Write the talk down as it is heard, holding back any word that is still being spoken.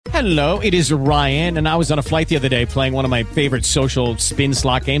Hello, it is Ryan, and I was on a flight the other day playing one of my favorite social spin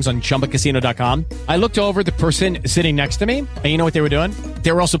slot games on ChumbaCasino.com. I looked over at the person sitting next to me, and you know what they were doing?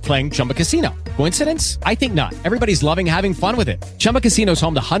 They were also playing Chumba Casino. Coincidence? I think not. Everybody's loving having fun with it. Chumba Casino is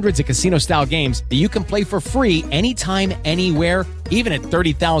home to hundreds of casino-style games that you can play for free anytime, anywhere, even at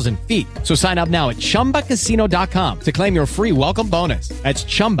 30,000 feet. So sign up now at ChumbaCasino.com to claim your free welcome bonus. That's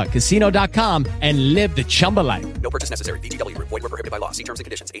ChumbaCasino.com and live the Chumba life. No purchase necessary. VGW. Void where prohibited by law. See terms and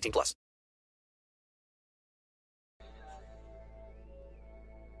conditions. 18 plus.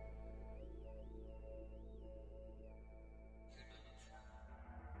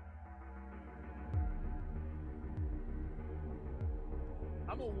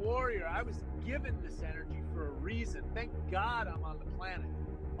 I'm a warrior. I was given this energy for a reason. Thank God I'm on the planet.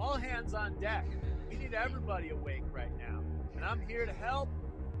 All hands on deck. We need everybody awake right now. And I'm here to help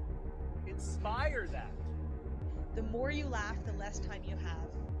inspire that. The more you laugh, the less time you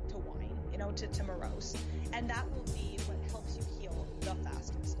have to whine, to morose. And that will be what helps you heal the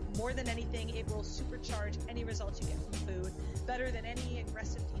fastest. More than anything, it will supercharge any results you get from food. Better than any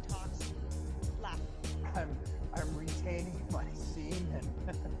aggressive detox. Laugh. I'm retaining my semen.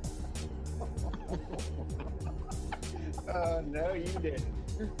 Oh, no, you didn't.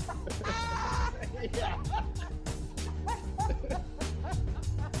 Yeah.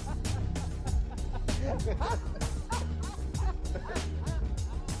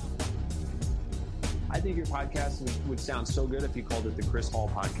 I think your podcast would sound so good if you called it the Chris Hall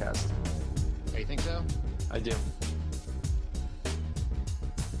Podcast. Oh, you think so? I do.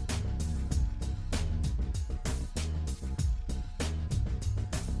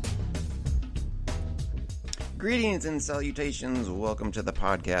 Greetings and salutations. Welcome to the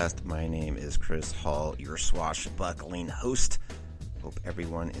podcast. My name is Chris Hall, your swashbuckling host. Hope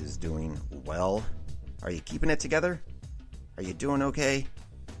everyone is doing well. Are you keeping it together? Are you doing okay?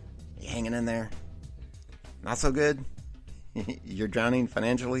 Are you hanging in there? Not so good? You're drowning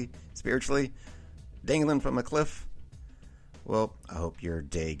financially, spiritually, dangling from a cliff? Well, I hope your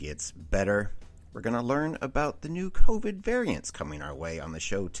day gets better. We're going to learn about the new COVID variants coming our way on the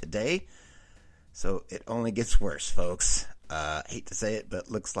show today. So it only gets worse, folks. Hate to say it,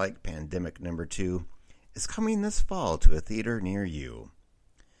 but looks like pandemic number 2 is coming this fall to a theater near you.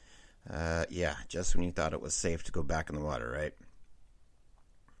 Yeah, just when you thought it was safe to go back in the water, right?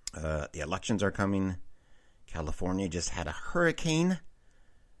 The elections are coming. California just had a hurricane.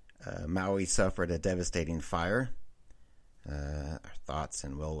 Maui suffered a devastating fire. Our thoughts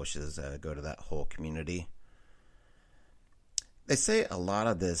and well wishes go to that whole community. They say a lot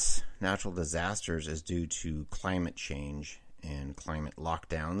of this natural disasters is due to climate change and climate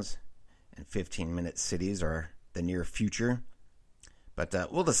lockdowns, and 15-minute cities are the near future. But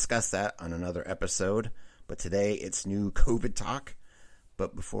we'll discuss that on another episode. But today it's new COVID talk.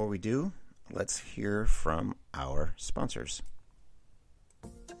 But before we do, let's hear from our sponsors.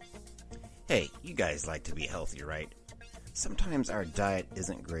 Hey, you guys like to be healthy, right? Sometimes our diet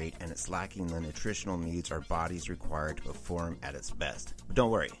isn't great and it's lacking the nutritional needs our bodies require to perform at its best. But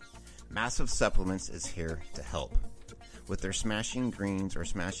don't worry, Massive Supplements is here to help. With their Smashing Greens or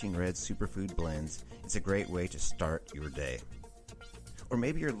Smashing Red superfood blends, it's a great way to start your day. Or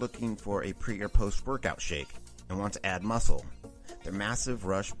maybe you're looking for a pre or post-workout shake and want to add muscle. Their Massive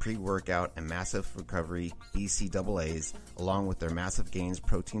Rush pre-workout and Massive Recovery BCAAs, along with their Massive Gains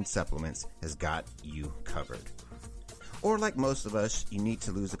protein supplements, has got you covered. Or like most of us, you need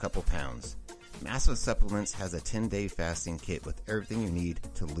to lose a couple pounds. Massive Supplements has a 10-day fasting kit with everything you need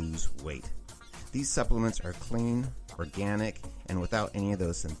to lose weight. These supplements are clean, organic, and without any of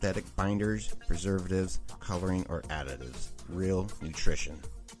those synthetic binders, preservatives, coloring, or additives. Real nutrition.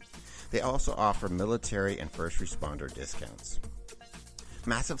 They also offer military and first responder discounts.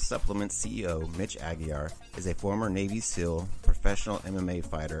 Massive Supplements CEO Mitch Aguiar is a former Navy SEAL, professional MMA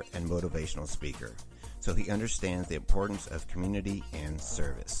fighter, and motivational speaker. So he understands the importance of community and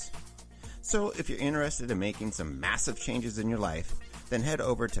service. So if you're interested in making some massive changes in your life, then head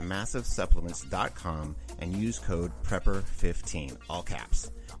over to MassiveSupplements.com and use code PREPPER15, all caps,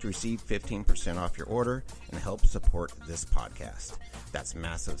 to receive 15% off your order and help support this podcast. That's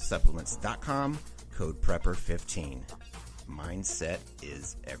MassiveSupplements.com, code PREPPER15. Mindset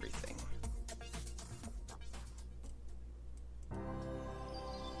is everything.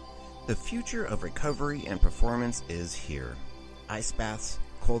 The future of recovery and performance is here. Ice baths,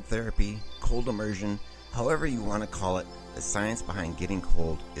 cold therapy, cold immersion, however you want to call it, the science behind getting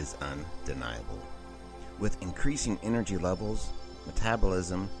cold is undeniable. With increasing energy levels,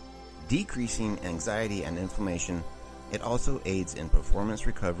 metabolism, decreasing anxiety and inflammation, it also aids in performance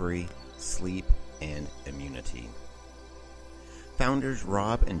recovery, sleep, and immunity. Founders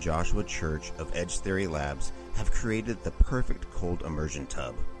Rob and Joshua Church of Edge Theory Labs have created the perfect cold immersion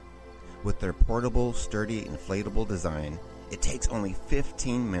tub. With their portable, sturdy, inflatable design, it takes only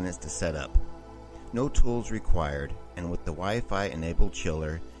 15 minutes to set up. No tools required, and with the Wi-Fi enabled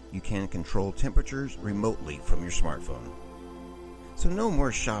chiller, you can control temperatures remotely from your smartphone. So no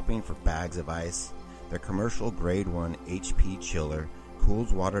more shopping for bags of ice. Their commercial grade 1 HP chiller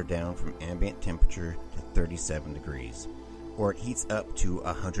cools water down from ambient temperature to 37 degrees, or it heats up to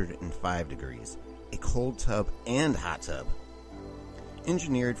 105 degrees. A cold tub and hot tub.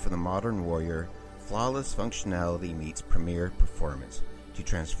 Engineered for the modern warrior, flawless functionality meets premier performance to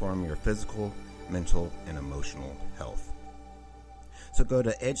transform your physical, mental, and emotional health. So go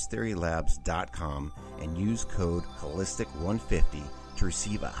to edgetheorylabs.com and use code HOLISTIC150 to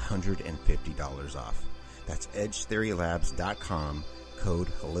receive $150 off. That's edgetheorylabs.com, code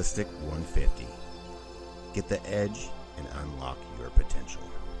HOLISTIC150. Get the edge and unlock your potential.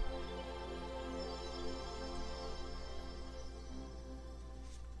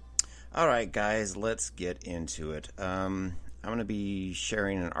 All right, guys, let's get into it. I'm going to be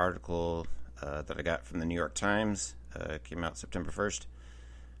sharing an article that I got from the New York Times. It came out September 1st.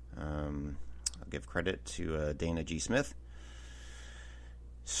 I'll give credit to Dana G. Smith.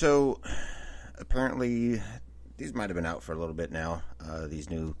 So, apparently, these might have been out for a little bit now, these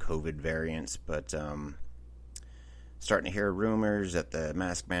new COVID variants, but starting to hear rumors that the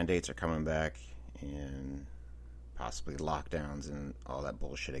mask mandates are coming back and possibly lockdowns and all that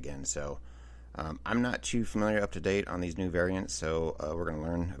bullshit again. So I'm not too familiar up to date on these new variants, so we're going to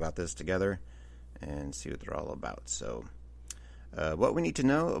learn about this together and see what they're all about. So what we need to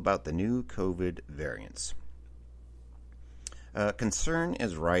know about the new COVID variants. Concern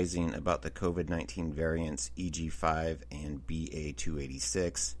is rising about the COVID-19 variants EG5 and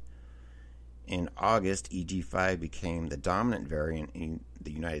BA286. In August, EG5 became the dominant variant in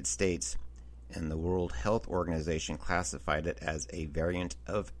the United States, and the World Health Organization classified it as a variant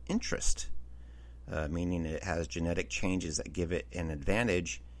of interest, meaning it has genetic changes that give it an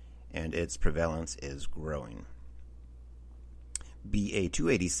advantage, and its prevalence is growing.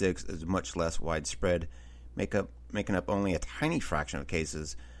 BA286 is much less widespread, making up only a tiny fraction of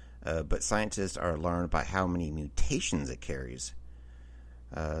cases, but scientists are alarmed by how many mutations it carries.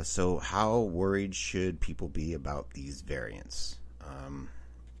 So how worried should people be about these variants?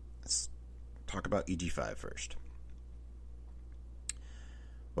 Let's talk about EG5 first.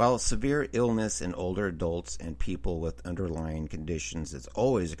 While severe illness in older adults and people with underlying conditions is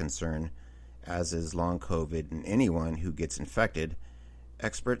always a concern, as is long COVID in anyone who gets infected,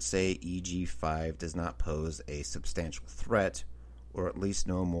 experts say EG5 does not pose a substantial threat, or at least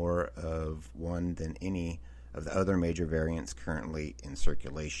no more of one than any of the other major variants currently in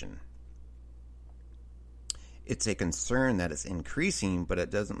circulation. It's a concern that it's increasing, but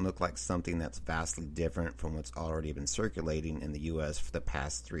it doesn't look like something that's vastly different from what's already been circulating in the U.S. for the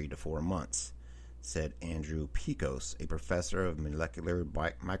past 3 to 4 months, said Andrew Picos, a professor of molecular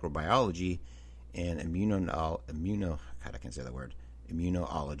microbiology and immunology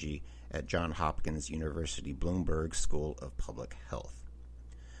at Johns Hopkins University Bloomberg School of Public Health.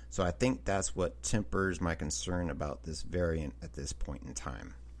 So I think that's what tempers my concern about this variant at this point in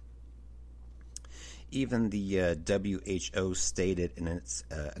time. Even the WHO stated in its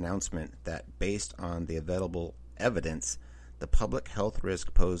announcement that based on the available evidence, the public health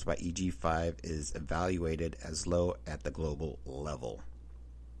risk posed by EG5 is evaluated as low at the global level.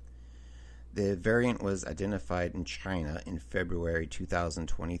 The variant was identified in China in February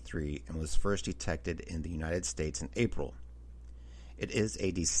 2023 and was first detected in the United States in April. It is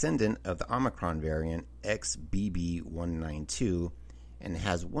a descendant of the Omicron variant XBB192 and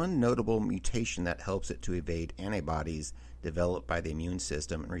has one notable mutation that helps it to evade antibodies developed by the immune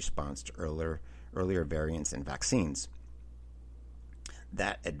system in response to earlier variants and vaccines.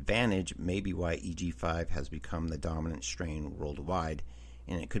 That advantage may be why EG5 has become the dominant strain worldwide,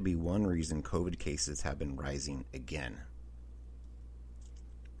 and it could be one reason COVID cases have been rising again.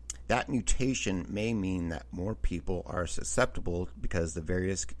 That mutation may mean that more people are susceptible because the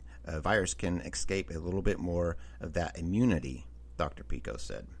virus can escape a little bit more of that immunity, Dr. Pico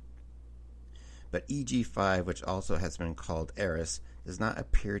said. But EG5, which also has been called Eris, does not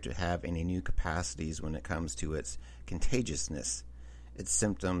appear to have any new capacities when it comes to its contagiousness, its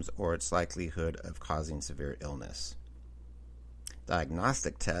symptoms, or its likelihood of causing severe illness.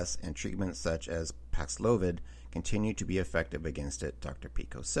 Diagnostic tests and treatments such as Paxlovid continue to be effective against it, Dr.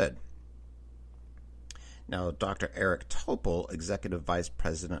 Pico said. Now, Dr. Eric Topol, Executive Vice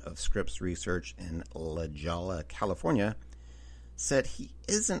President of Scripps Research in La Jolla, California, said he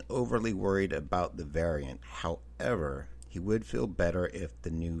isn't overly worried about the variant. However, he would feel better if the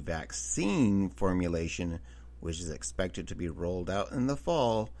new vaccine formulation, which is expected to be rolled out in the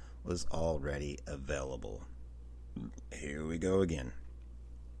fall, was already available. Here we go again.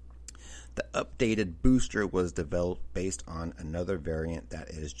 The updated booster was developed based on another variant that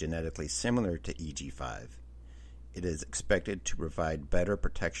is genetically similar to EG5. It is expected to provide better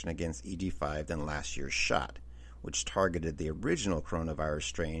protection against EG5 than last year's shot, which targeted the original coronavirus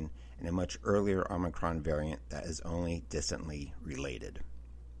strain and a much earlier Omicron variant that is only distantly related.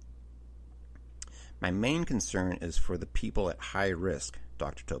 My main concern is for the people at high risk,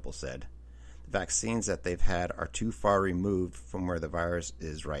 Dr. Topol said. The vaccines that they've had are too far removed from where the virus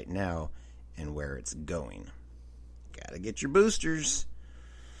is right now and where it's going. Gotta get your boosters.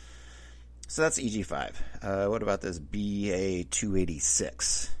 So that's EG5. What about this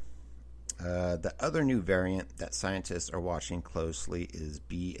BA286? The other new variant that scientists are watching closely is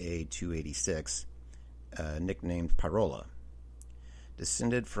BA286, nicknamed Parola.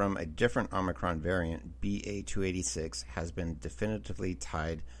 Descended from a different Omicron variant, BA286 has been definitively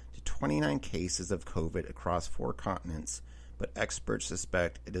tied to 29 cases of COVID across 4 continents, but experts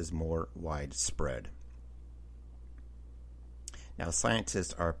suspect it is more widespread. Now,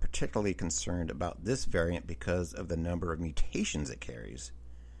 scientists are particularly concerned about this variant because of the number of mutations it carries.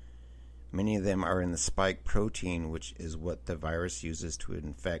 Many of them are in the spike protein, which is what the virus uses to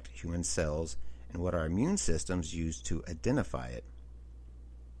infect human cells and what our immune systems use to identify it.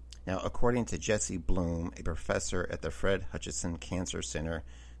 Now, according to Jesse Bloom, a professor at the Fred Hutchinson Cancer Center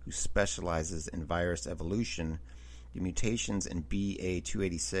who specializes in virus evolution, the mutations in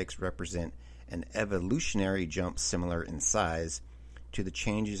BA286 represent an evolutionary jump similar in size to the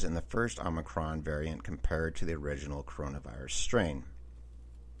changes in the first Omicron variant compared to the original coronavirus strain.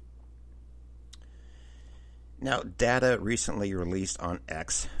 Now, data recently released on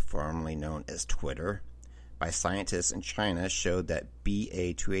X, formerly known as Twitter, by scientists in China showed that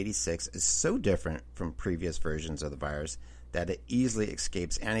BA286 is so different from previous versions of the virus that it easily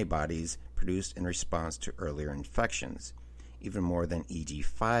escapes antibodies produced in response to earlier infections, even more than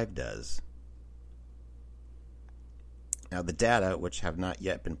EG5 does. Now, the data, which have not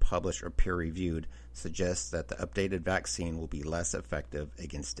yet been published or peer-reviewed, suggests that the updated vaccine will be less effective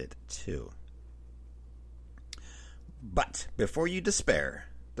against it, too. But before you despair,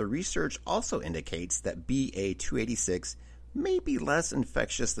 the research also indicates that BA286 may be less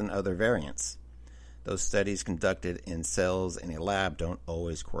infectious than other variants. Those studies conducted in cells in a lab don't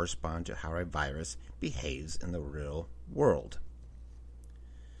always correspond to how a virus behaves in the real world.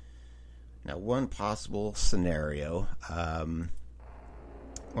 Now, one possible scenario is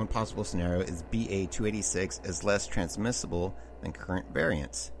BA286 is less transmissible than current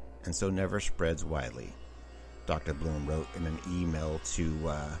variants, and so never spreads widely. Dr. Bloom wrote in an email to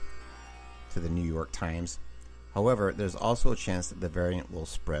the New York Times. However, there's also a chance that the variant will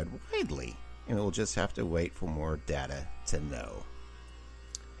spread widely, and we'll just have to wait for more data to know.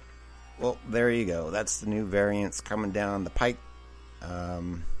 Well, there you go. That's the new variants coming down the pike.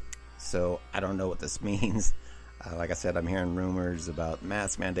 So I don't know what this means. Like I said, I'm hearing rumors about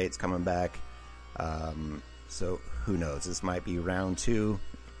mask mandates coming back. So who knows? This might be round 2.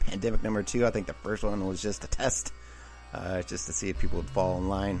 Pandemic number 2. I think the first one was just a test, just to see if people would fall in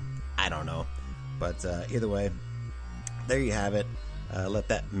line. I don't know. But either way, there you have it. Let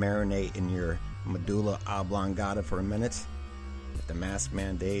that marinate in your medulla oblongata for a minute. If the mask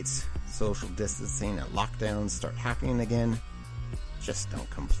mandates, social distancing, and lockdowns start happening again, just don't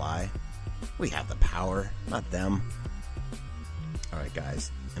comply. We have the power, not them. Alright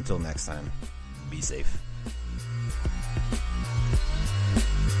guys, until next time, be safe.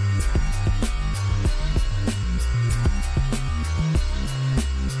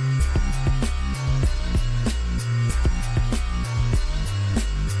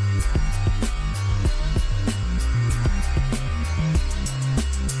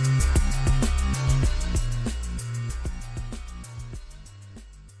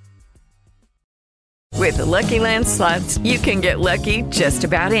 With the Lucky Land Slots, you can get lucky just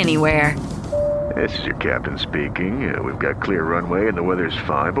about anywhere. This is your captain speaking. We've got clear runway and the weather's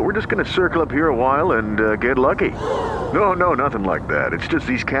fine, but we're just going to circle up here a while and get lucky. No, nothing like that. It's just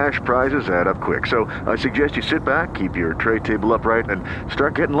these cash prizes add up quick. So I suggest you sit back, keep your tray table upright, and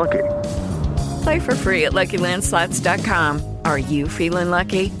start getting lucky. Play for free at LuckyLandSlots.com. Are you feeling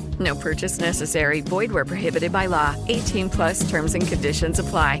lucky? No purchase necessary. Void where prohibited by law. 18+ terms and conditions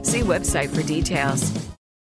apply. See website for details.